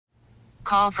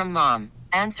Call from mom.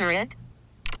 Answer it.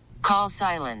 Call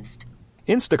silenced.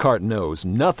 Instacart knows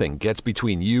nothing gets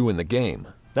between you and the game.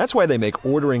 That's why they make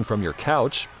ordering from your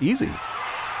couch easy.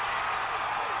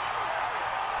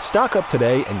 Stock up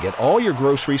today and get all your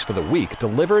groceries for the week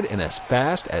delivered in as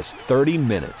fast as 30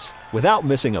 minutes without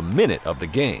missing a minute of the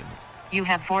game. You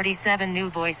have 47 new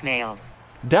voicemails.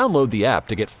 Download the app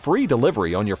to get free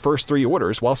delivery on your first 3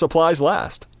 orders while supplies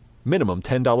last. Minimum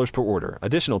 $10 per order.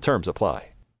 Additional terms apply.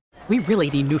 We really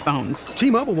need new phones.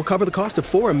 T-Mobile will cover the cost of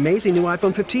 4 amazing new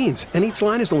iPhone 15s, and each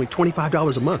line is only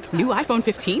 $25 a month. New iPhone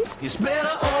 15s? It's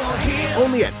better over here.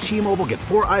 Only at T-Mobile, get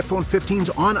 4 iPhone 15s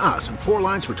on us and 4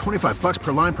 lines for $25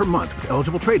 per line per month with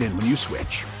eligible trade-in when you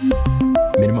switch.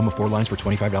 Minimum of 4 lines for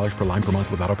 $25 per line per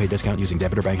month with autopay discount using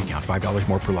debit or bank account. $5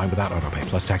 more per line without autopay,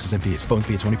 plus taxes and fees. Phone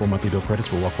fee at 24 monthly bill credits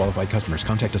for well-qualified customers.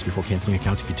 Contact us before canceling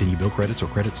account to continue bill credits or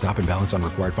credit stop and balance on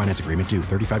required finance agreement due.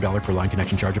 $35 per line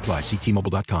connection charge applies. See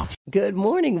T-Mobile.com. Good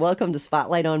morning. Welcome to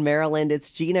Spotlight on Maryland. It's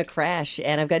Gina Crash,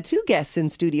 and I've got 2 guests in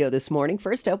studio this morning.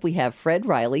 First up, we have Fred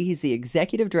Riley. He's the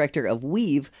executive director of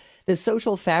Weave, the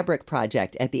social fabric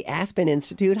project at the Aspen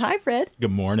Institute. Hi, Fred. Good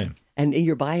morning. And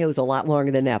your bio is a lot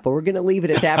longer than that, but we're going to leave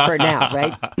it at that for now,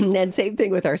 right? And same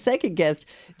thing with our second guest,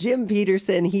 Jim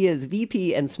Peterson. He is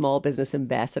VP and Small Business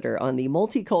Ambassador on the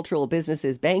Multicultural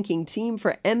Businesses Banking team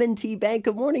for M&T Bank.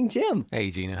 Good morning, Jim. Hey,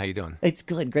 Gina. How you doing? It's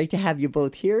good. Great to have you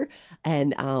both here,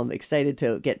 and excited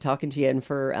to get talking to you and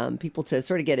for people to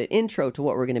sort of get an intro to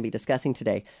what we're going to be discussing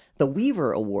today. The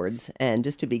Weaver Awards, and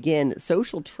just to begin,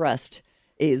 social trust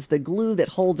is the glue that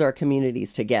holds our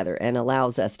communities together and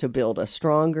allows us to build a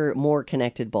stronger, more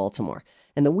connected Baltimore.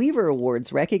 And the Weaver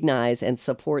Awards recognize and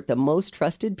support the most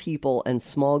trusted people and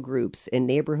small groups in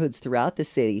neighborhoods throughout the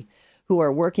city who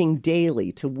are working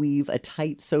daily to weave a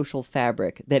tight social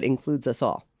fabric that includes us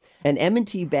all. And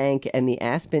M&T Bank and the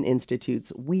Aspen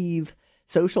Institute's Weave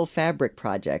Social Fabric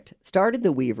Project started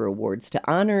the Weaver Awards to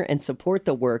honor and support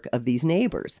the work of these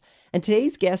neighbors. And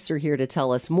today's guests are here to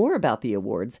tell us more about the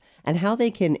awards and how they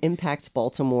can impact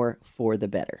Baltimore for the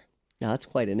better. Now, that's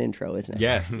quite an intro, isn't it?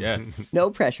 Yes, yes. No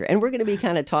pressure. And we're going to be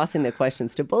kind of tossing the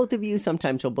questions to both of you.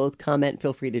 Sometimes you'll both comment.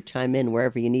 Feel free to chime in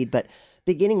wherever you need. But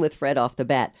beginning with Fred off the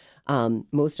bat,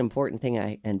 most important thing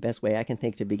and best way I can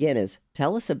think to begin is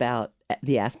tell us about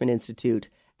the Aspen Institute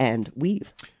and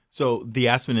Weave. So the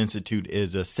Aspen Institute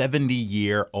is a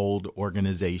 70-year-old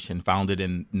organization founded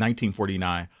in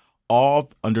 1949, all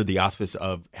under the auspice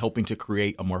of helping to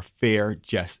create a more fair,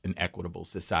 just, and equitable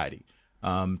society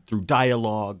through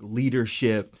dialogue,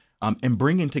 leadership, and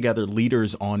bringing together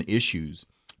leaders on issues.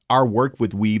 Our work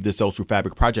with Weave, the Social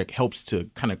Fabric Project, helps to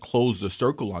kind of close the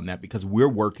circle on that because we're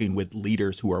working with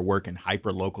leaders who are working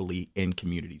hyper-locally in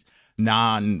communities.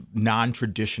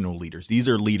 Non-traditional leaders. These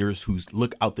are leaders who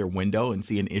look out their window and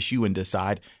see an issue and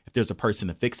decide if there's a person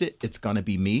to fix it, it's going to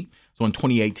be me. So in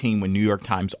 2018, when New York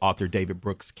Times author David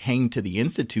Brooks came to the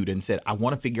Institute and said, I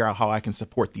want to figure out how I can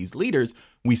support these leaders,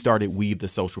 we started Weave, the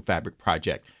Social Fabric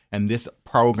Project. And this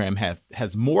program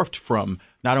has morphed from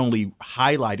not only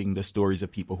highlighting the stories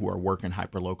of people who are working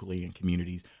hyper-locally in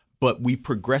communities, but we've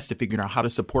progressed to figuring out how to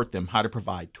support them, how to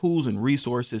provide tools and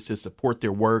resources to support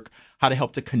their work, how to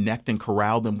help to connect and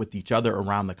corral them with each other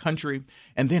around the country,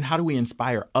 and then how do we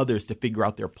inspire others to figure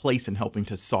out their place in helping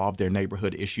to solve their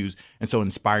neighborhood issues, and so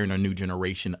inspiring a new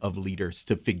generation of leaders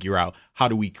to figure out how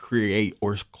do we create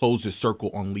or close the circle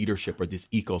on leadership or this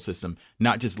ecosystem,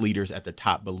 not just leaders at the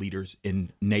top, but leaders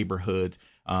in neighborhoods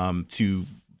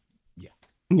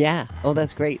Yeah. Oh,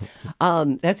 that's great.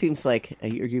 That seems like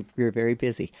you're very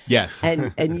busy. Yes.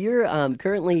 And you're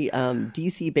currently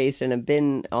DC based and have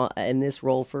been in this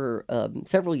role for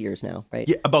several years now, right?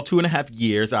 Yeah, about 2.5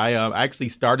 years. I actually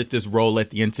started this role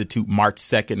at the Institute March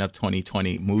 2nd of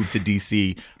 2020, moved to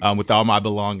DC with all my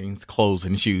belongings, clothes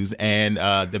and shoes, and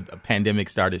the pandemic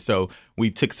started. So we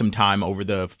took some time over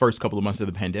the first couple of months of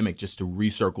the pandemic just to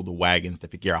recircle the wagons to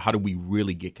figure out how do we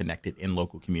really get connected in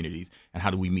local communities and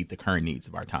how do we meet the current needs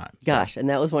of our time. Gosh, and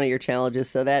that was one of your challenges.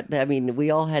 So we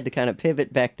all had to kind of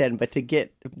pivot back then, but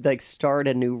to start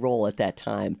a new role at that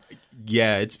time.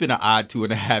 Yeah, it's been an odd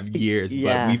 2.5 years,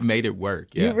 but we've made it work.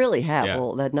 Yeah. You really have. Yeah.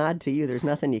 Well, that nod to you, there's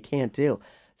nothing you can't do.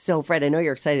 So, Fred, I know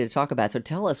you're excited to talk about it. So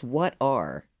tell us, what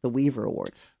are the Weaver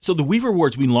Awards? So the Weaver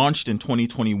Awards, we launched in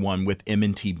 2021 with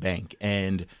M&T Bank.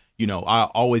 And, I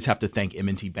always have to thank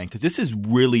M&T Bank because this is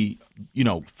really,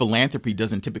 philanthropy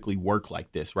doesn't typically work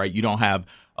like this, right? You don't have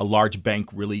a large bank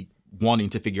really wanting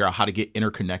to figure out how to get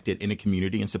interconnected in a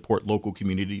community and support local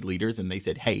community leaders. And they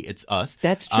said, hey, it's us.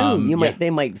 That's true. They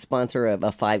might sponsor a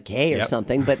 5K or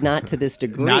something, but not to this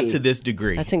degree. Not to this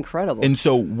degree. That's incredible. And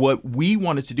so what we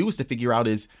wanted to do is to figure out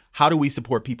is how do we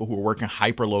support people who are working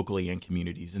hyper locally in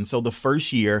communities? And so the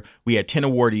first year we had 10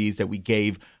 awardees that we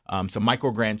gave some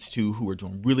micro grants to who were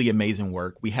doing really amazing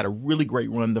work. We had a really great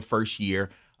run the first year.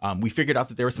 We figured out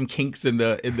that there were some kinks in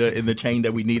the chain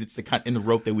that we needed to cut in the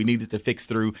rope that we needed to fix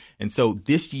through. And so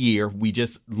this year we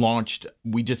just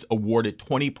awarded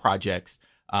 20 projects,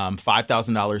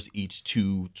 $5,000 each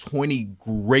to 20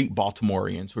 great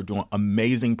Baltimoreans who are doing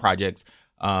amazing projects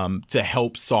to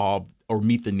help solve or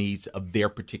meet the needs of their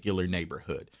particular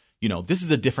neighborhood. You know, this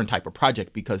is a different type of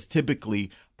project because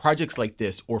typically projects like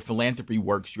this or Philanthropy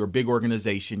Works, you're a big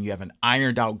organization, you have an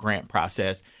ironed out grant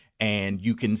process, and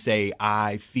you can say,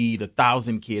 I feed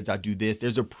 1,000 kids, I do this.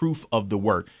 There's a proof of the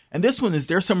work. And this one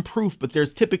there's some proof, but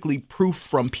there's typically proof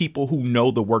from people who know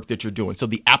the work that you're doing. So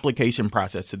the application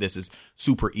process to this is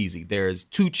super easy. There's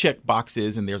 2 check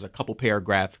boxes and there's a couple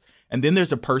paragraphs. And then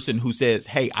there's a person who says,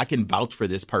 hey, I can vouch for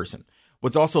this person.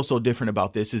 What's also so different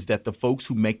about this is that the folks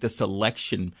who make the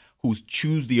selection, who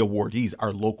choose the awardees,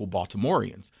 are local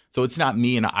Baltimoreans. So it's not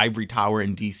me in an ivory tower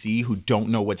in D.C. who don't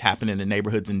know what's happening in the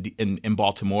neighborhoods in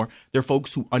Baltimore. They're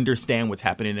folks who understand what's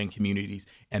happening in communities,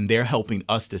 and they're helping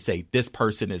us to say, this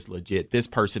person is legit, this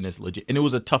person is legit. And it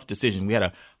was a tough decision. We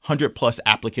had 100+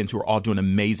 applicants who were all doing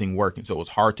amazing work, and so it was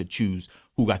hard to choose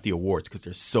who got the awards because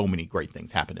there's so many great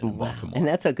things happening in Baltimore. And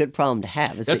that's a good problem to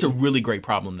have. That's a really great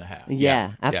problem to have.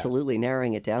 Yeah, absolutely.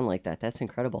 Narrowing it down like that. That's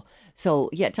incredible. So,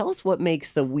 tell us what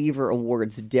makes the Weaver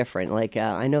Awards different. Like,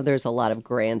 I know there's a lot of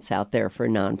grants out there for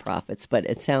nonprofits, but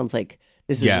it sounds like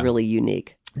this is really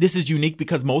unique. This is unique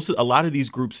because a lot of these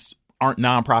groups aren't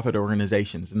nonprofit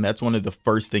organizations. And that's one of the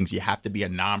first things. You have to be a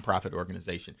nonprofit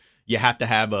organization. You have to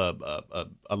have a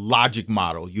logic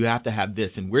model. You have to have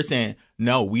this. And we're saying,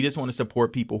 no, we just want to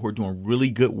support people who are doing really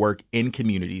good work in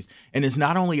communities. And it's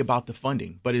not only about the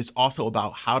funding, but it's also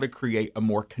about how to create a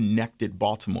more connected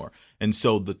Baltimore. And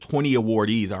so the 20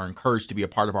 awardees are encouraged to be a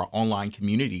part of our online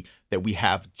community that we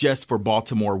have just for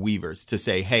Baltimore Weavers to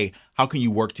say, hey, how can you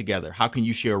work together? How can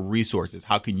you share resources?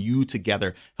 How can you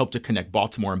together help to connect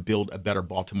Baltimore and build a better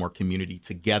Baltimore community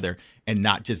together, and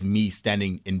not just me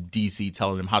standing in D.C.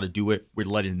 telling them how to do it. We're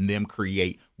letting them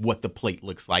create what the plate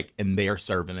looks like, and they're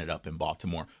serving it up in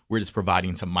Baltimore. We're just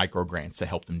providing some micro grants to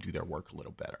help them do their work a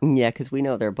little better. Yeah, because we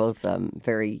know they're both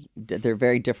very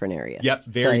different areas. Yep,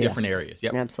 very different areas.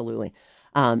 Yep, absolutely.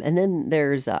 And then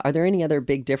there's, are there any other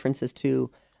big differences too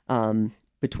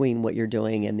between what you're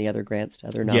doing and the other grants to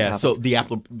other nonprofits? Yeah,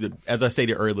 so as I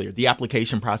stated earlier, the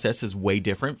application process is way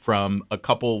different from a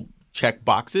couple check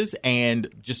boxes and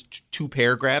just 2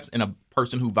 paragraphs and a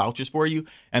person who vouches for you.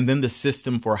 And then the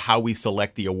system for how we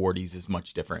select the awardees is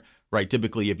much different, right?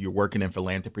 Typically, if you're working in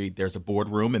philanthropy, there's a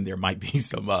boardroom and there might be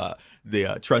some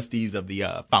the trustees of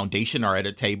the foundation are at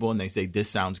a table and they say, this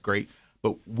sounds great.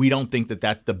 But we don't think that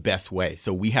that's the best way.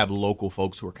 So we have local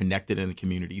folks who are connected in the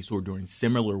communities who are doing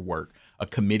similar work, a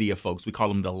committee of folks. We call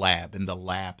them the lab. And the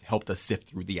lab helped us sift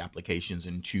through the applications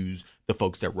and choose the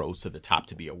folks that rose to the top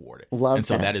to be awarded. And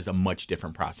so that is a much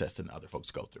different process than other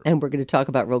folks go through. And we're going to talk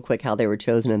about real quick how they were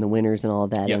chosen and the winners and all of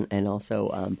that. Yep. And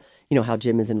also, how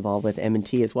Jim is involved with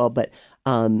M&T as well. But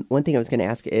one thing I was going to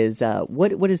ask is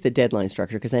what is the deadline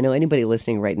structure? Because I know anybody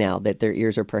listening right now that their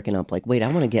ears are perking up like, wait, I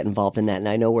want to get involved in that. And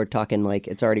I know we're talking like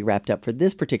it's already wrapped up for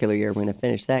this particular year. We're going to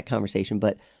finish that conversation.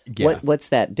 But what's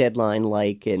that deadline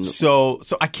like? And So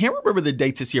I can't remember the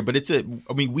dates this year, but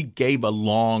we gave a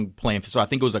long plan. So I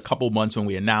think it was a couple months when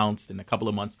we announced and a couple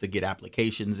of months to get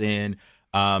applications in.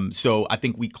 So I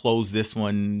think we closed this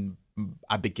one,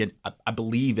 I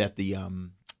believe at the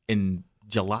in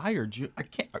July or June. I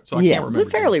can't remember.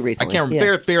 Fairly recently. I can't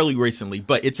remember fairly recently,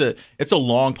 but it's a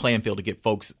long playing field to get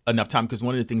folks enough time, because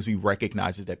one of the things we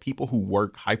recognize is that people who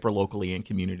work hyper locally in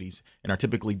communities and are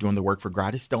typically doing the work for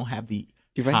gratis don't have the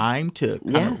time to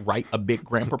kind of write a big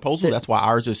grant proposal. That's why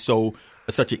ours is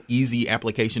such an easy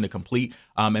application to complete,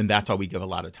 and that's why we give a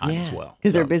lot of time as well.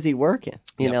 Because they're busy working,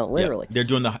 literally. They're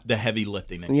doing the heavy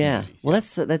lifting in communities. Well,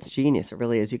 that's genius. It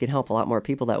really is. You can help a lot more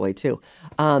people that way too.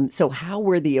 So how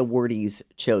were the awardees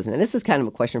chosen? And this is kind of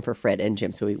a question for Fred and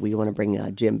Jim. So we want to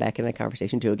bring Jim back in the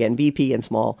conversation too. Again, VP and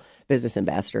Small Business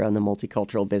Ambassador on the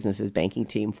Multicultural Businesses Banking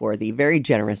team for the very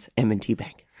generous M&T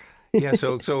Bank. Yeah,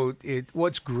 so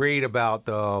what's great about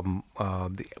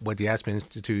what the Aspen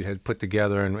Institute has put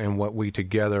together and what we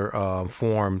together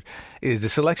formed is the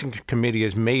selection committee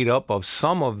is made up of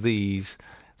some of these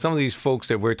folks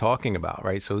that we're talking about,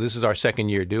 right? So this is our second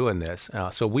year doing this.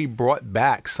 So we brought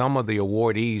back some of the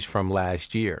awardees from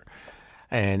last year.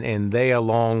 And they,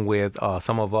 along with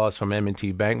some of us from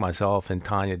M&T Bank, myself and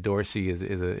Tanya Dorsey is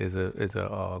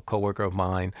a coworker of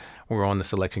mine. We're on the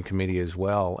selection committee as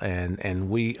well, and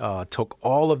we took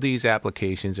all of these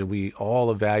applications and we all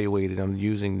evaluated them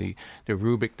using the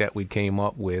rubric that we came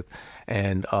up with,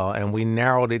 and we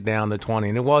narrowed it down to 20.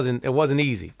 And it wasn't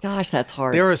easy. Gosh, that's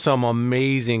hard. There are some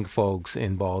amazing folks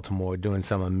in Baltimore doing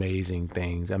some amazing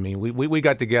things. I mean, we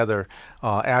got together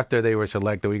after they were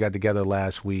selected. We got together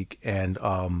last week, and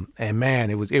man,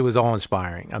 it was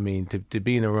awe-inspiring. I mean, to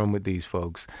be in the room with these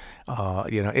folks.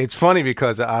 It's funny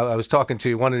because I was talking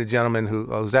to one of the gentlemen who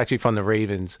was actually from the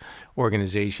Ravens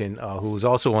organization, who was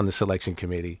also on the selection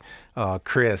committee,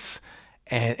 Chris.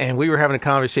 And we were having a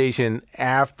conversation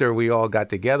after we all got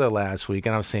together last week,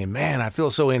 and I was saying, man, I feel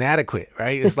so inadequate,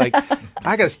 right? It's like,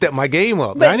 I got to step my game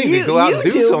up. I need to go out and do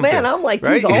something. Man, I'm like,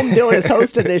 right? geez, all I'm doing is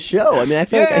hosting this show. I mean, I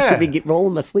feel like I should be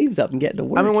rolling my sleeves up and getting to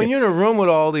work. I mean, when you're in a room with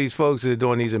all these folks that are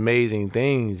doing these amazing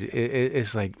things,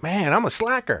 it's like, man, I'm a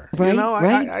slacker. Right,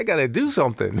 right. I got to do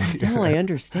something. No, I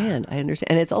understand. And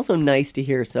it's also nice to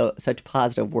hear such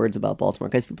positive words about Baltimore,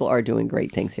 because people are doing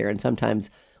great things here, and sometimes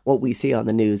what we see on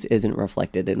the news isn't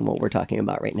reflected in what we're talking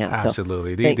about right now.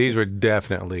 Absolutely. So, these were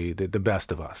definitely the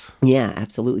best of us. Yeah,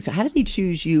 absolutely. So how did they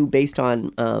choose you based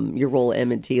on your role at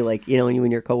M&T? Like, when you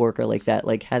and your coworker like that,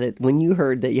 like when you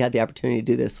heard that you had the opportunity to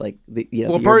do this, like,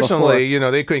 well, personally,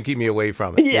 they couldn't keep me away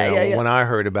from it. Yeah. When I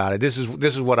heard about it, this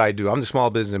is what I do. I'm the small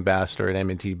business ambassador at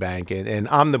M&T Bank, and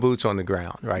I'm the boots on the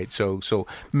ground, right? So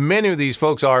many of these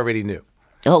folks already knew.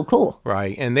 Oh, cool.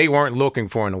 Right. And they weren't looking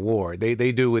for an award.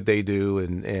 They do what they do,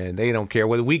 and they don't care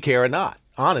whether we care or not,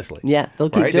 honestly. Yeah, they'll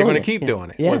keep doing it. They're going to keep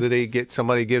doing it, yeah. whether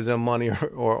somebody gives them money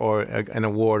or an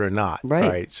award or not.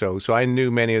 Right. So I knew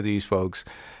many of these folks,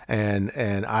 and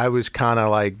I was kind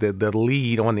of like the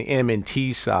lead on the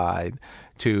M&T side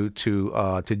to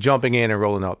jumping in and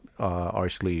rolling up our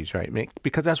sleeves, right?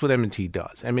 Because that's what M&T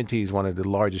does. M&T is one of the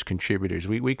largest contributors.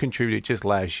 We contributed just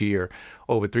last year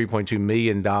over $3.2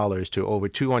 million to over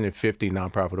 250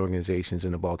 nonprofit organizations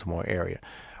in the Baltimore area,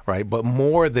 right? But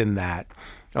more than that,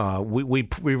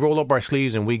 we roll up our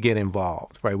sleeves and we get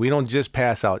involved, right? We don't just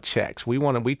pass out checks.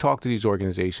 We talk to these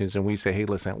organizations and we say, hey,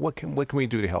 listen, what can we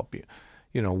do to help you?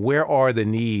 Where are the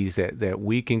needs that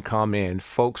we can come in,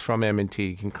 folks from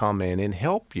M&T can come in and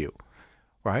help you,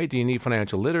 right? Do you need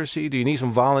financial literacy? Do you need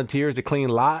some volunteers to clean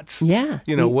lots? Yeah.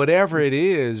 Whatever it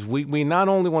is, we not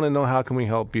only want to know how can we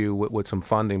help you with some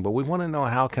funding, but we want to know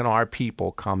how can our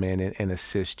people come in and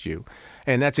assist you.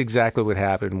 And that's exactly what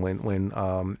happened when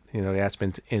the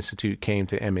Aspen Institute came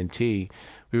to M&T.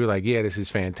 We were like, yeah, this is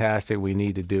fantastic. We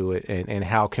need to do it. And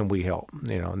how can we help?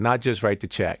 Not just write the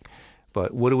check,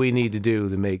 but what do we need to do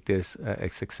to make this a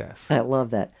success? I love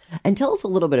that. And tell us a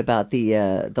little bit about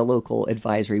the local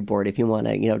advisory board, if you want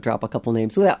to, drop a couple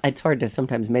names. It's hard to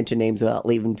sometimes mention names without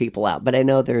leaving people out, but I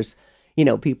know there's,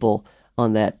 people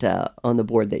on that on the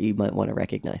board that you might want to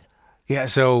recognize. Yeah,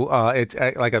 so it's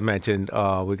like I mentioned,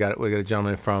 we got a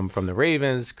gentleman from the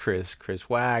Ravens, Chris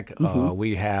Wack. Mm-hmm.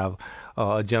 We have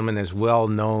a gentleman that's well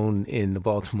known in the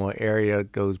Baltimore area,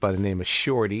 goes by the name of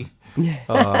Shorty.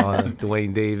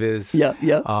 Dwayne Davis. Yep.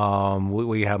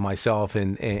 We have myself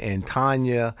and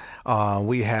Tanya.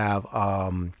 We have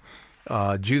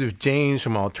Judith James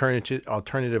from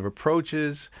Alternative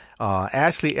Approaches.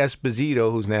 Ashley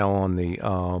Esposito, who's now on the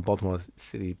Baltimore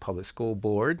City Public School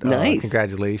Board. Nice.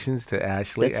 Congratulations to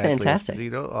Ashley. That's fantastic. Ashley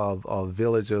Esposito of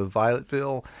Village of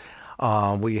Violetville.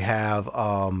 We have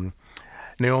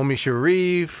Naomi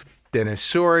Sharif. Dennis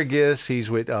Sorgis, he's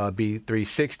with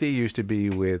B360, used to be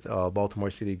with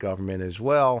Baltimore City government as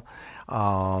well.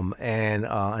 And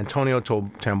Antonio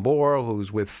Tamboro,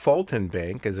 who's with Fulton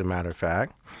Bank, as a matter of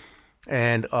fact.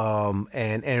 And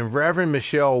Reverend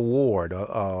Michelle Ward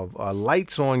of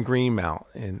Lights on Greenmount.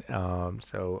 And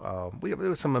there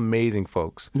were some amazing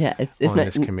folks on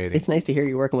this committee. It's nice to hear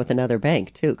you're working with another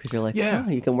bank, too, because you're like,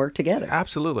 you can work together.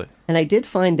 Absolutely. And I did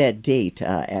find that date,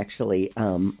 actually,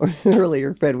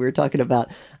 earlier, Fred, we were talking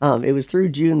about, it was through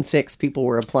June 6th, people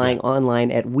were applying online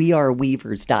at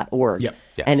weareweavers.org. Yep.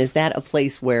 Yes. And is that a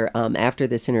place where, after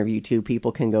this interview, too,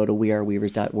 people can go to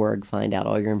weareweavers.org, find out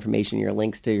all your information, your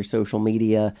links to your social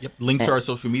media? Yep, links to our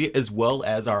social media, as well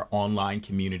as our online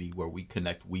community where we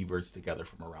connect weavers together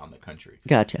from around the country.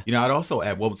 Gotcha. I'd also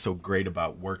add what was so great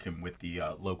about working with the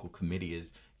local committee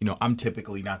is, I'm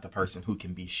typically not the person who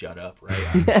can be shut up, right?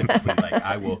 I'm typically like,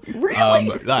 I will.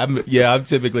 Really? I'm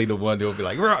typically the one that will be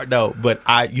like, no. But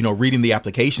reading the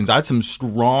applications, I had some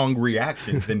strong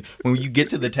reactions. And when you get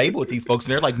to the table with these folks,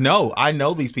 and they're like, no, I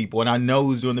know these people, and I know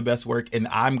who's doing the best work, and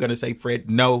I'm going to say, Fred,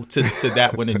 no to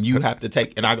that one, and you have to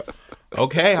take. And I go,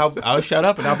 Okay, I'll shut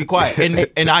up and I'll be quiet.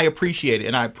 And I appreciate it.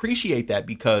 And I appreciate that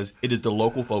because it is the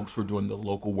local folks who are doing the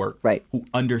local work, right, who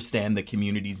understand the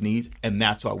community's needs. And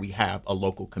that's why we have a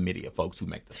local committee of folks who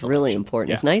make the selection. It's really important.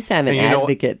 Yeah. It's nice to have an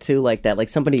advocate, too, like that, like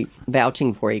somebody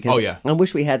vouching for you. 'Cause oh, yeah. I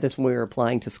wish we had this when we were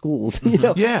applying to schools. You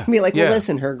know? Yeah. I mean, like, well,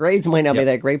 listen, her grades might not be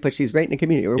that great, but she's great in the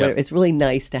community. Or whatever. It's really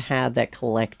nice to have that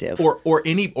collective. Or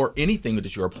anything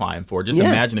that you're applying for. Just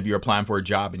imagine if you're applying for a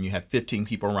job and you have 15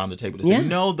 people around the table to say,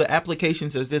 no, the application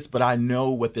says this, but I know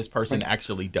what this person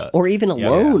actually does. Or even a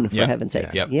loan, for heaven's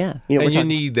sakes. Yep. Yeah. And you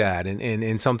need that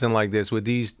in something like this with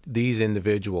these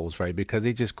individuals, right? Because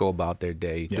they just go about their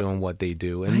day doing what they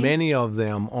do. And many of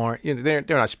them aren't, they're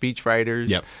not speech writers.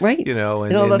 Yep. Right. You know,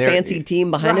 they don't have a fancy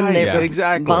team behind them.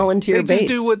 They're volunteer-based. They just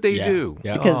do what they do.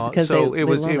 Yeah. Because so they it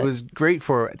love was great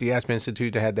for the Aspen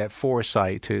Institute to have that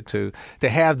foresight to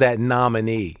have that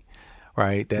nominee.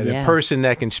 Right, that a person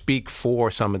that can speak for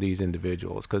some of these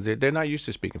individuals because they're not used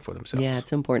to speaking for themselves. Yeah,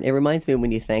 it's important. It reminds me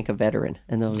when you thank a veteran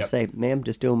and they'll say, "Ma'am,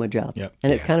 just doing my job." Yep.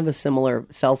 And it's kind of a similar,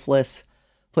 selfless,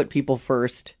 put people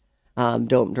first.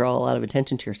 Don't draw a lot of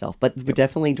attention to yourself, but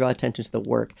definitely draw attention to the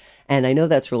work. And I know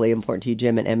that's really important to you,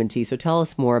 Jim, and M&T. So tell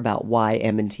us more about why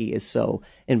M&T is so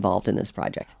involved in this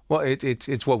project. Well,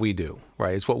 it's what we do,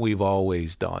 right? It's what we've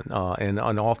always done, and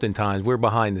oftentimes we're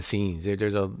behind the scenes.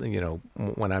 There's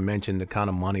when I mentioned the kind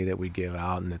of money that we give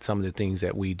out and that some of the things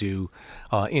that we do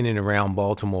in and around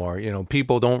Baltimore,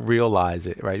 people don't realize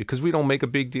it, right? Because we don't make a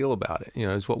big deal about it.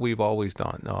 It's what we've always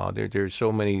done. There's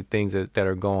so many things that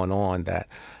are going on that.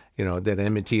 That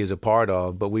M&T is a part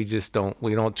of, but we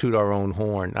don't toot our own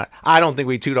horn. I don't think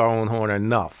we toot our own horn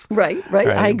enough. Right.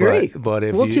 I agree. But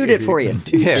if we'll toot it for you.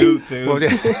 Toot.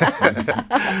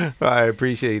 I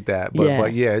appreciate that.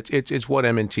 But it's what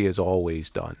M&T has always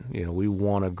done. We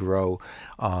want to grow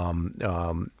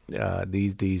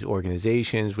these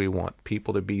organizations. We want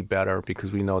people to be better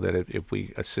because we know that if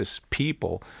we assist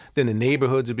people, then the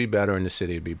neighborhoods would be better and the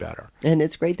city would be better. And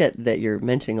it's great that you're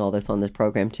mentioning all this on this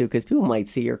program too, because people might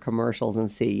see your commercials and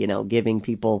see, giving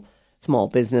people small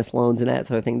business loans and that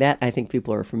sort of thing. That I think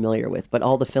people are familiar with, but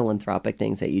all the philanthropic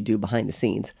things that you do behind the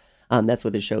scenes. That's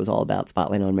what the show's all about,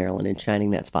 Spotlight on Maryland, and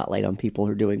shining that spotlight on people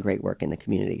who are doing great work in the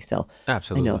community. So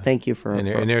absolutely, I know. Thank you for and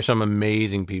there's some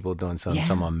amazing people doing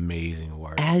some amazing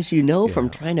work. As you know from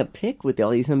trying to pick with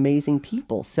all these amazing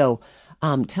people. So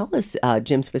tell us,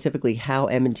 Jim, specifically how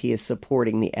M&T is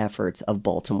supporting the efforts of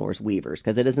Baltimore's Weavers,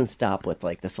 because it doesn't stop with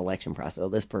like the selection process. Oh,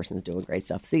 this person's doing great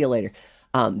stuff. See you later.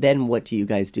 Then what do you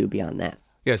guys do beyond that?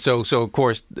 Yeah, so of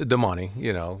course the money,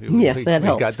 that we helps.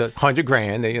 got the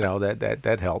 $100,000,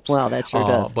 that helps. Wow, that sure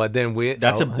does. But then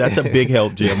that's a big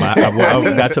help, Jim.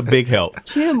 That's a big help,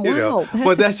 Jim. Wow,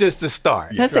 but that's just the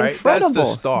start. That's right? incredible. That's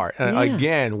the start.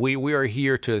 Again, we are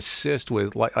here to assist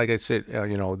with, like I said,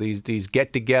 these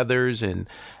get-togethers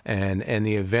and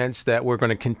the events that we're going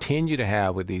to continue to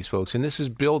have with these folks, and this is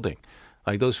building.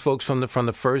 Like those folks from the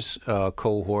first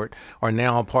cohort are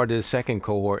now a part of the second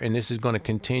cohort, and this is going to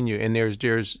continue. And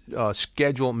there's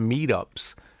scheduled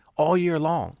meetups all year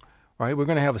long, right? We're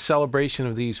going to have a celebration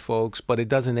of these folks, but it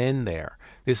doesn't end there.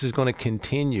 This is going to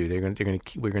continue.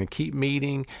 We're going to keep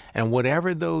meeting, and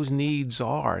whatever those needs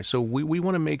are. So we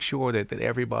want to make sure that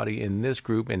everybody in this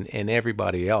group and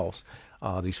everybody else,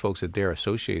 these folks that they're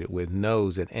associated with,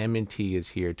 knows that M&T is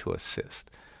here to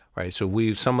assist. Right,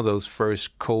 so some of those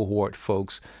first cohort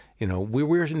folks,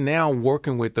 we're now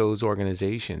working with those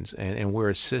organizations and we're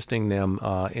assisting them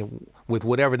with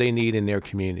whatever they need in their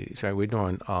communities. Right, we're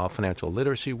doing financial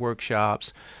literacy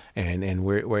workshops, and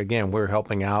we're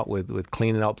helping out with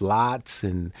cleaning up lots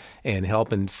and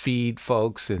helping feed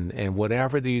folks and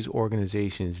whatever these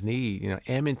organizations need.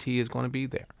 M&T is going to be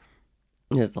there.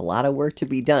 There's a lot of work to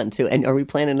be done, too. And are we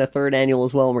planning a third annual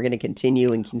as well? And we're going to continue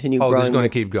growing. This is going to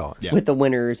keep going. With the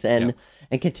winners and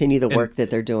continue the work that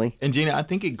they're doing. And Gina, I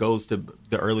think it goes to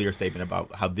the earlier statement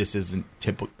about how this isn't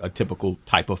a typical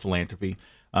type of philanthropy.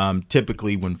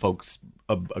 Typically, when folks,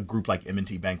 a group like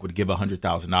M&T Bank would give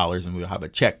 $100,000 and we'll have a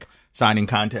check signing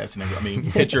contest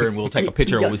and picture, and we'll take a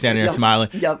picture and we'll be standing there smiling.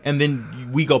 And then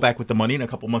we go back with the money, and a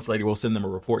couple months later we'll send them a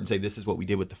report and say this is what we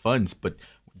did with the funds. But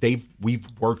we've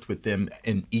worked with them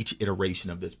in each iteration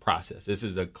of this process. This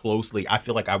is I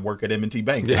feel like I work at M&T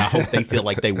Bank, and I hope they feel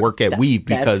like they work at Weave,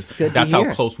 because that's how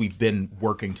close we've been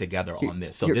working together on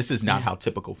this. So this is not how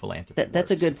typical philanthropy works.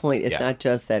 That's a good point. It's not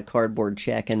just that cardboard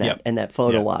check and that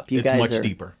photo op. You guys much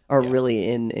deeper. Are really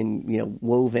in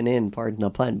woven in, pardon the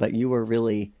pun, but you are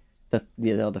really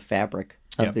the fabric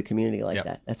of the community like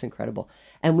that. That's incredible.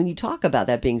 And when you talk about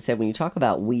that being said, when you talk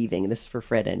about weaving, and this is for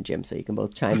Fred and Jim, so you can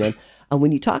both chime in.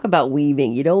 When you talk about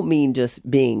weaving, you don't mean just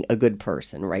being a good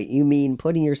person, right? You mean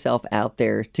putting yourself out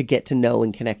there to get to know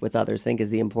and connect with others, I think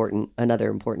is another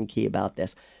important key about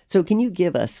this. So can you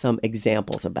give us some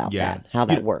examples about that, how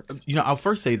that works? I'll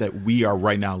first say that we are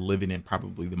right now living in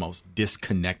probably the most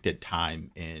disconnected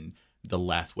time in the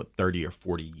last 30 or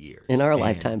 40 years in our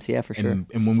lifetimes. Yeah, for sure.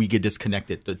 And when we get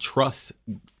disconnected, the trust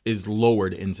is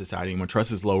lowered in society. And when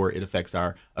trust is lower, it affects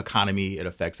our economy, it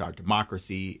affects our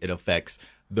democracy, it affects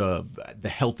the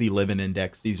healthy living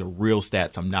index. These are real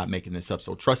stats. I'm not making this up.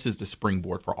 So trust is the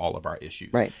springboard for all of our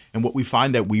issues. Right. And what we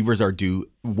find that weavers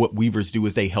do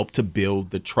is they help to build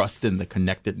the trust and the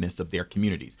connectedness of their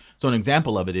communities. So an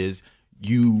example of it is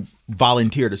you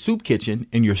volunteer at a soup kitchen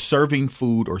and you're serving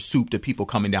food or soup to people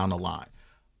coming down the line.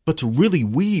 But to really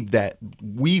weave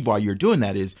while you're doing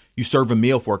that is you serve a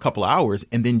meal for a couple of hours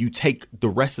and then you take the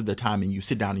rest of the time and you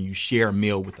sit down and you share a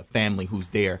meal with the family who's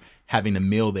there, having a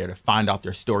meal there to find out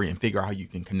their story and figure out how you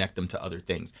can connect them to other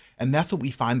things. And that's what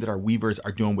we find that our weavers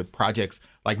are doing with projects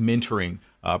like mentoring,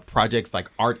 projects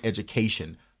like art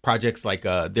education, projects like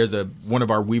one of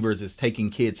our weavers is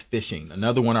taking kids fishing.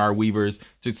 Another one of our weavers,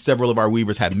 several of our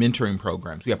weavers have mentoring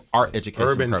programs. We have art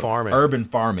education, urban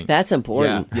farming. That's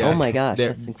important. Yeah. Oh my gosh,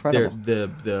 that's incredible.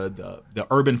 The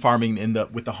urban farming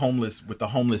with the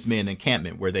homeless men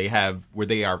encampment where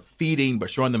they are feeding but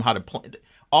showing them how to plant.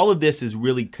 All of this is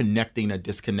really connecting a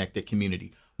disconnected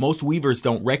community. Most weavers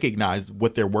don't recognize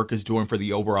what their work is doing for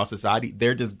the overall society.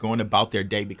 They're just going about their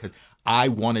day because I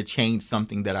want to change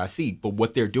something that I see. But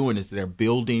what they're doing is they're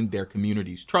building their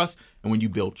community's trust. And when you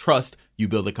build trust, you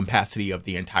build the capacity of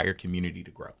the entire community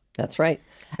to grow. That's right.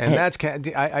 And that's,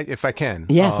 if I can.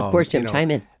 Yes, of course, Jim,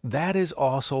 chime in. That is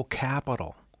also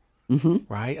capital.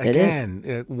 Mm-hmm. Right? It Again,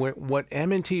 is. What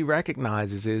M&T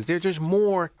recognizes is there's just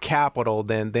more capital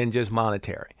than just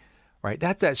monetary. Right?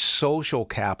 That's that social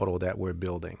capital that we're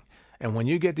building. And when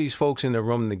you get these folks in the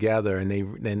room together and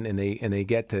they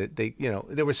get to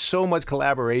there was so much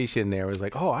collaboration there. It was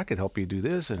like, oh, I could help you do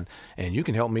this and you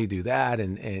can help me do that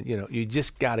and you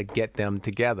just got to get them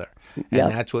together.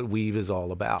 And that's what Weave is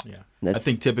all about. Yeah. I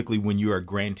think typically when you're a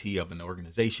grantee of an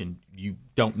organization, you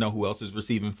don't know who else is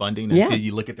receiving funding until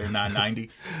you look at their 990.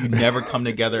 You never come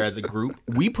together as a group.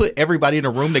 We put everybody in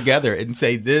a room together and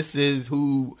say, this is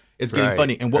who is getting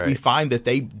funding. And what we find that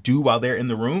they do while they're in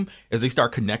the room is they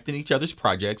start connecting each other's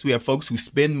projects. We have folks who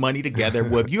spend money together.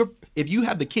 Well, if you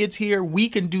have the kids here, we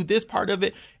can do this part of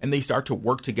it. And they start to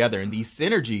work together. And these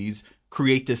synergies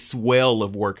create this swell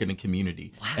of work in the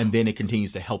community. Wow. And then it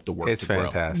continues to help the work to grow.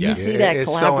 It's fantastic. You see that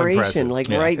collaboration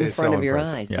so right in front of your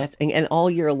eyes. Yeah. And all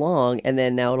year long, and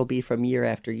then now it'll be from year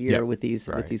after year with these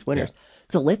winners. Yeah.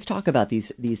 So let's talk about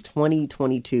these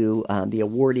 2022 the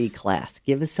awardee class.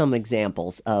 Give us some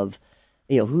examples of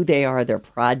who they are, their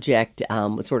project,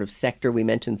 what sort of sector. We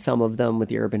mentioned some of them with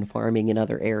the urban farming in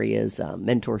other areas.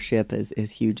 Mentorship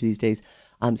is huge these days.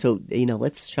 So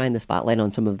let's shine the spotlight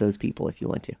on some of those people if you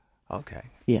want to. Okay.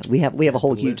 Yeah, we have a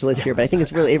whole huge list here, but I think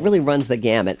it really runs the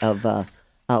gamut of.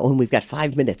 And we've got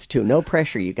 5 minutes too. No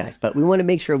pressure, you guys, but we want to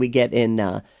make sure we get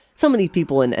in some of these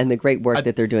people and the great work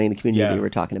that they're doing in the community we're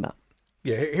talking about.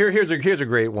 Yeah, here's a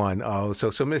great one.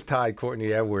 So Miss Tide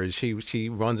Courtney Edwards, she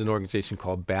runs an organization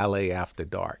called Ballet After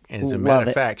Dark, and as a matter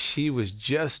of fact, she was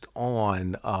just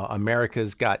on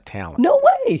America's Got Talent. No way.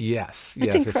 Yes,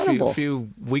 that's incredible. A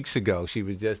few weeks ago, she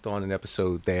was just on an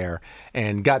episode there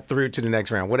and got through to the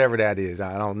next round, whatever that is.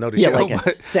 I don't know the show,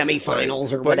 like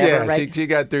semifinals or whatever. Right? She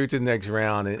got through to the next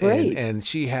round, and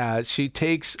she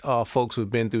takes folks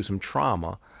who've been through some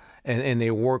trauma. And they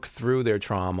work through their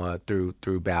trauma through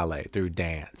ballet, through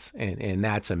dance, and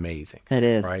that's amazing. It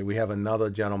is. Right. We have another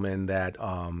gentleman that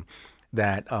I'm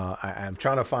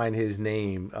trying to find his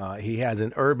name. He has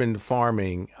an urban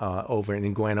farming over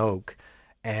in Gwen Oak,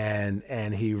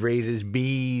 and he raises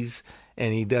bees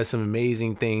and he does some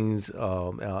amazing things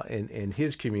in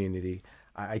his community.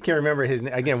 I can't remember his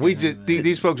name. Again,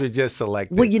 these folks are just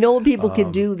selected. Well, you know what people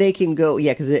can do? They can go,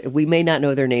 because we may not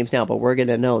know their names now, but we're going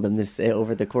to know them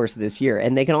over the course of this year.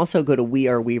 And they can also go to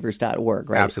weareweavers.org,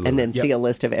 right? Absolutely. And then see a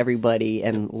list of everybody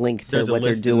and link to what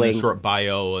they're doing. There's a short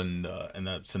bio and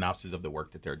the synopsis of the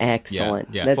work that they're doing. Excellent.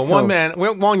 Yeah. But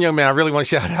one young man I really want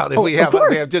to shout out. We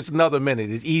have just another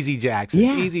minute. It's Easy Jackson.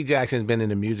 Yeah. Easy Jackson's been in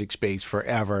the music space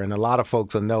forever, and a lot of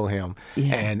folks will know him.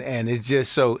 Yeah. And it's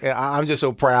just so I'm just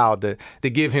so proud to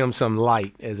give him some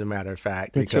light, as a matter of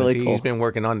fact. That's because really cool. He's been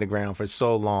working underground for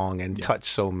so long and touched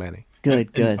so many.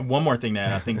 Good. And one more thing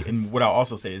that I think, and what I'll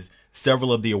also say is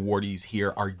several of the awardees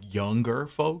here are younger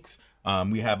folks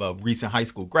We have a recent high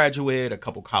school graduate, a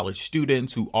couple college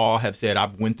students who all have said,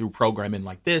 I've went through programming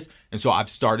like this. And so I've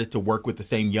started to work with the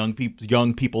same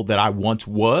young people that I once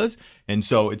was. And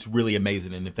so it's really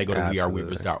amazing. And if they go to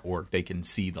weareweavers.org, they can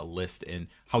see the list and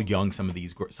how young some of the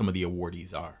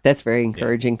awardees are. That's very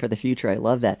encouraging for the future. I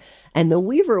love that. And the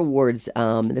Weaver Awards,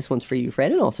 this one's for you,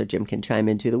 Fred, and also Jim can chime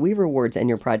in too. The Weaver Awards and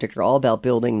your project are all about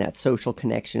building that social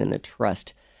connection and the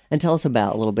trust. And tell us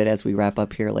about a little bit as we wrap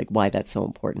up here, like why that's so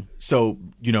important. So,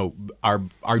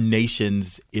 our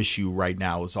nation's issue right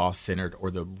now is all centered,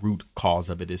 or the root cause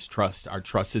of it is trust. Our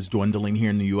trust is dwindling here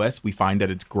in the U.S. We find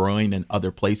that it's growing in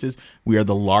other places. We are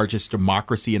the largest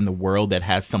democracy in the world that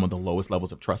has some of the lowest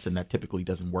levels of trust, and that typically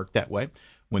doesn't work that way.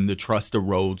 When the trust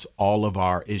erodes, all of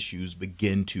our issues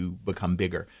begin to become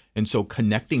bigger. And so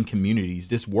connecting communities,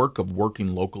 this work of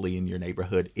working locally in your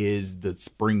neighborhood is the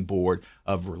springboard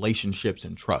of relationships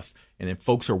and trust. And if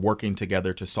folks are working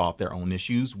together to solve their own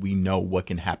issues, we know what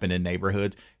can happen in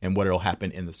neighborhoods, and what will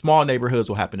happen in the small neighborhoods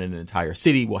will happen in an entire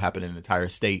city, will happen in an entire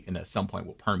state, and at some point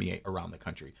will permeate around the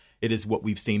country. It is what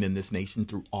we've seen in this nation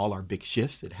through all our big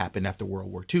shifts. It happened after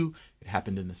World War II. It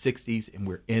happened in the 60s, and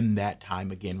we're in that time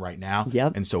again right now.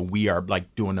 Yep. And so we are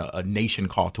like doing a nation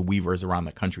call to weavers around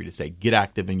the country to say, get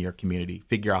active in your community,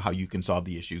 figure out how you can solve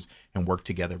the issues, and work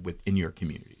together within your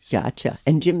communities. Gotcha.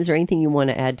 And Jim, is there anything you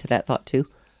want to add to that thought too?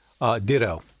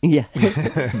 Ditto. Yeah.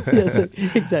 Yes,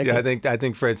 exactly. Yeah, I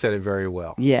think Fred said it very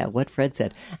well. Yeah, what Fred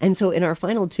said. And so in our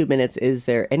final 2 minutes, is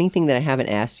there anything that I haven't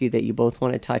asked you that you both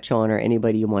want to touch on, or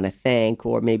anybody you want to thank,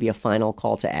 or maybe a final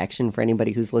call to action for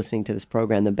anybody who's listening to this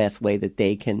program, the best way that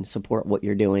they can support what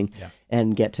you're doing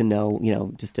and get to know,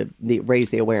 just to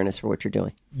raise the awareness for what you're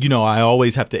doing? I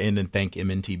always have to end and thank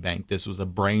M&T Bank. This was a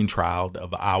brainchild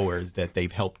of ours that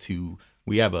they've helped to.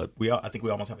 I think we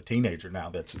almost have a teenager now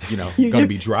that's, going to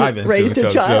be driving. Raised a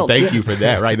child. So thank you for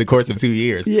that, right? In the course of 2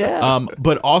 years. Yeah.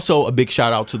 But also a big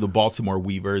shout out to the Baltimore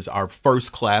Weavers, our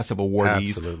first class of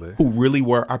awardees. Absolutely. Who really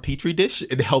were our petri dish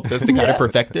and helped us to kind of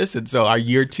perfect this. And so our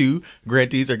year 2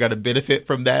 grantees are going to benefit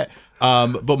from that.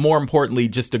 But more importantly,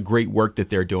 just the great work that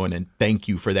they're doing. And thank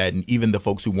you for that. And even the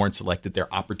folks who weren't selected, there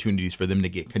are opportunities for them to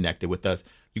get connected with us.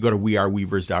 You go to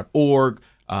weareweavers.org.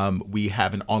 We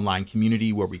have an online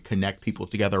community where we connect people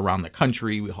together around the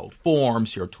country. We hold forums,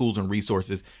 share tools and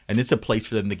resources, and it's a place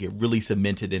for them to get really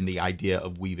cemented in the idea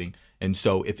of weaving. And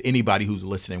so if anybody who's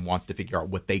listening wants to figure out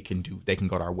what they can do, they can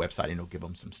go to our website and it'll give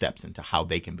them some steps into how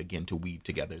they can begin to weave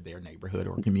together their neighborhood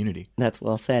or community. That's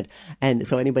well said. And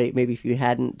so anybody, maybe if you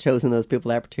hadn't chosen those people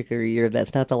that particular year,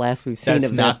 that's not the last we've seen of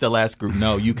them. That's not the last group.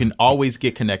 No, you can always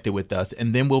get connected with us,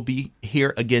 and then we'll be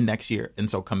here again next year. And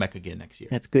so come back again next year.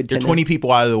 That's good to know. There are 20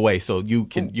 people out of the way, so you'll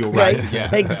rise. Right.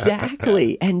 Yeah.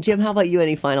 Exactly. And Jim, how about you?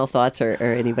 Any final thoughts or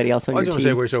anybody else on your team? I was going to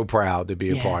say we're so proud to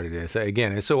be a part of this.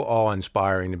 Again, it's so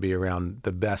awe-inspiring to be around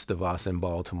the best of us in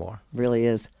Baltimore. Really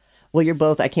is. Well, you're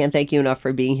both. I can't thank you enough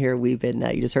for being here. We've been,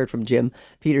 you just heard from Jim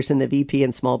Peterson, the VP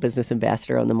and Small Business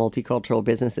Ambassador on the Multicultural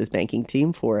Businesses Banking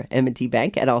Team for M&T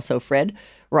Bank, and also Fred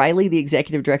Riley, the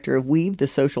Executive Director of Weave, the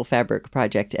Social Fabric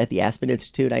Project at the Aspen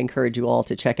Institute. I encourage you all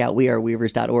to check out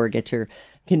weareweavers.org at your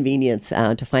convenience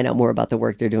to find out more about the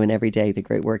work they're doing every day, the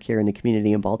great work here in the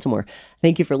community in Baltimore.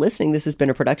 Thank you for listening. This has been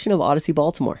a production of Odyssey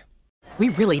Baltimore. We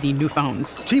really need new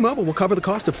phones. T-Mobile will cover the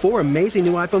cost of 4 amazing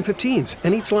new iPhone 15s,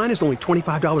 and each line is only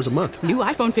 $25 a month. New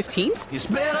iPhone 15s? It's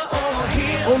better over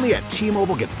here. Only at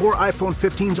T-Mobile, get 4 iPhone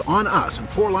 15s on us and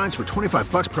 4 lines for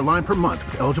 $25 per line per month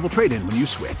with eligible trade-in when you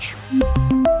switch.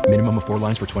 Minimum of 4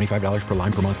 lines for $25 per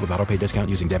line per month with auto-pay discount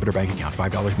using debit or bank account.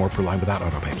 $5 more per line without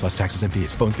auto-pay, plus taxes and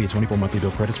fees. Phone fee at 24 monthly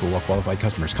bill credits for well-qualified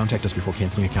customers. Contact us before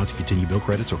canceling account to continue bill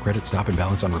credits or credit stop and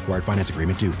balance on required finance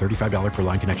agreement due. $35 per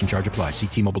line connection charge applies. See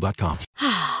T-Mobile.com.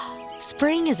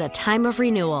 Spring is a time of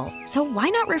renewal, so why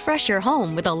not refresh your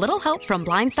home with a little help from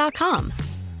Blinds.com?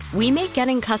 We make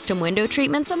getting custom window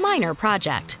treatments a minor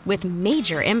project with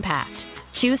major impact.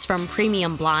 Choose from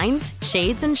premium blinds,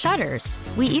 shades, and shutters.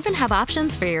 We even have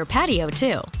options for your patio,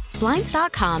 too.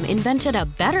 Blinds.com invented a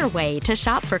better way to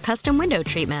shop for custom window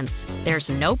treatments. There's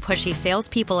no pushy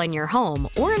salespeople in your home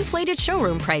or inflated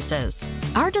showroom prices.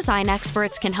 Our design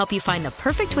experts can help you find the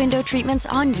perfect window treatments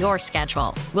on your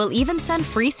schedule. We'll even send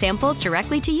free samples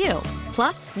directly to you.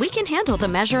 Plus, we can handle the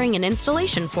measuring and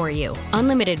installation for you.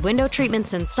 Unlimited window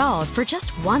treatments installed for just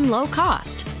one low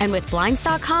cost. And with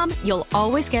Blinds.com, you'll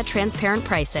always get transparent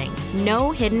pricing.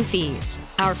 No hidden fees.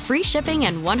 Our free shipping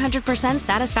and 100%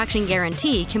 satisfaction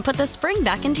guarantee can put the spring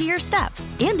back into your step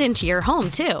and into your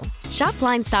home, too. Shop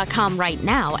Blinds.com right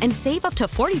now and save up to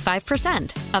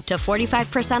 45%. Up to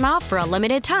 45% off for a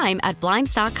limited time at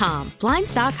Blinds.com.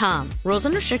 Blinds.com. Rules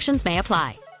and restrictions may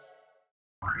apply.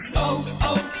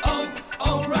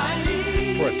 O'Reilly.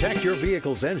 Protect your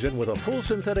vehicle's engine with a full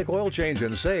synthetic oil change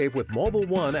and save with Mobil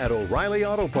 1 at O'Reilly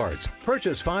Auto Parts.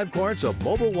 Purchase 5 quarts of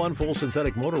Mobil 1 full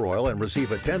synthetic motor oil and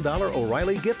receive a $10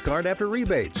 O'Reilly gift card after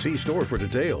rebate. See store for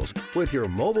details. With your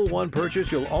Mobil 1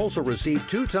 purchase, you'll also receive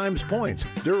 2 times points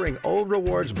during O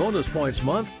Rewards Bonus Points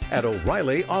Month at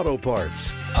O'Reilly Auto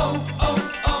Parts.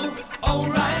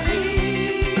 O'Reilly